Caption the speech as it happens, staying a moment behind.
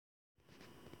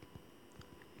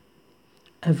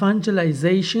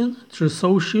Evangelization through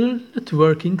social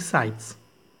networking sites.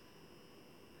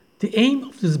 The aim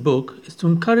of this book is to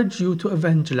encourage you to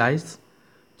evangelize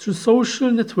through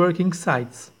social networking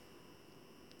sites.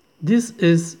 This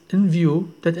is in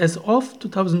view that as of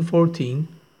 2014,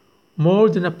 more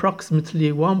than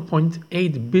approximately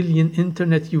 1.8 billion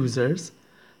internet users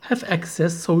have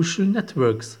accessed social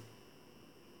networks,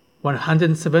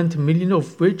 170 million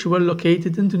of which were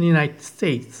located in the United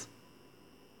States.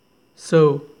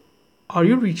 So, are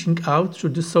you reaching out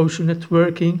through the social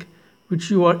networking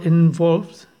which you are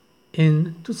involved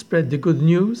in to spread the good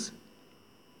news?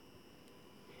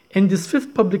 In this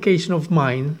fifth publication of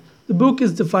mine, the book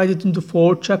is divided into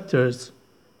 4 chapters.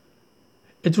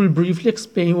 It will briefly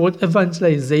explain what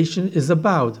evangelization is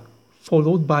about,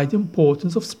 followed by the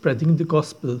importance of spreading the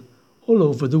gospel all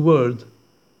over the world.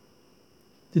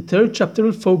 The third chapter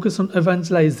will focus on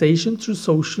evangelization through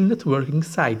social networking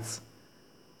sites.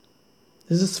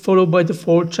 This is followed by the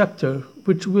fourth chapter,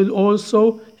 which will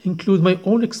also include my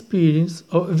own experience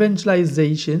of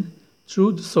evangelization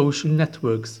through the social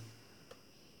networks.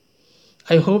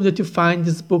 I hope that you find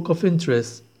this book of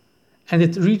interest and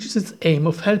it reaches its aim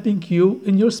of helping you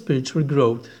in your spiritual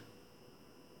growth.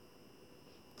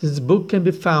 This book can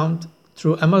be found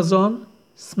through Amazon,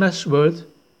 Smashwords,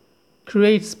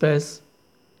 CreateSpace,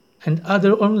 and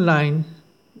other online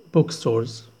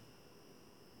bookstores.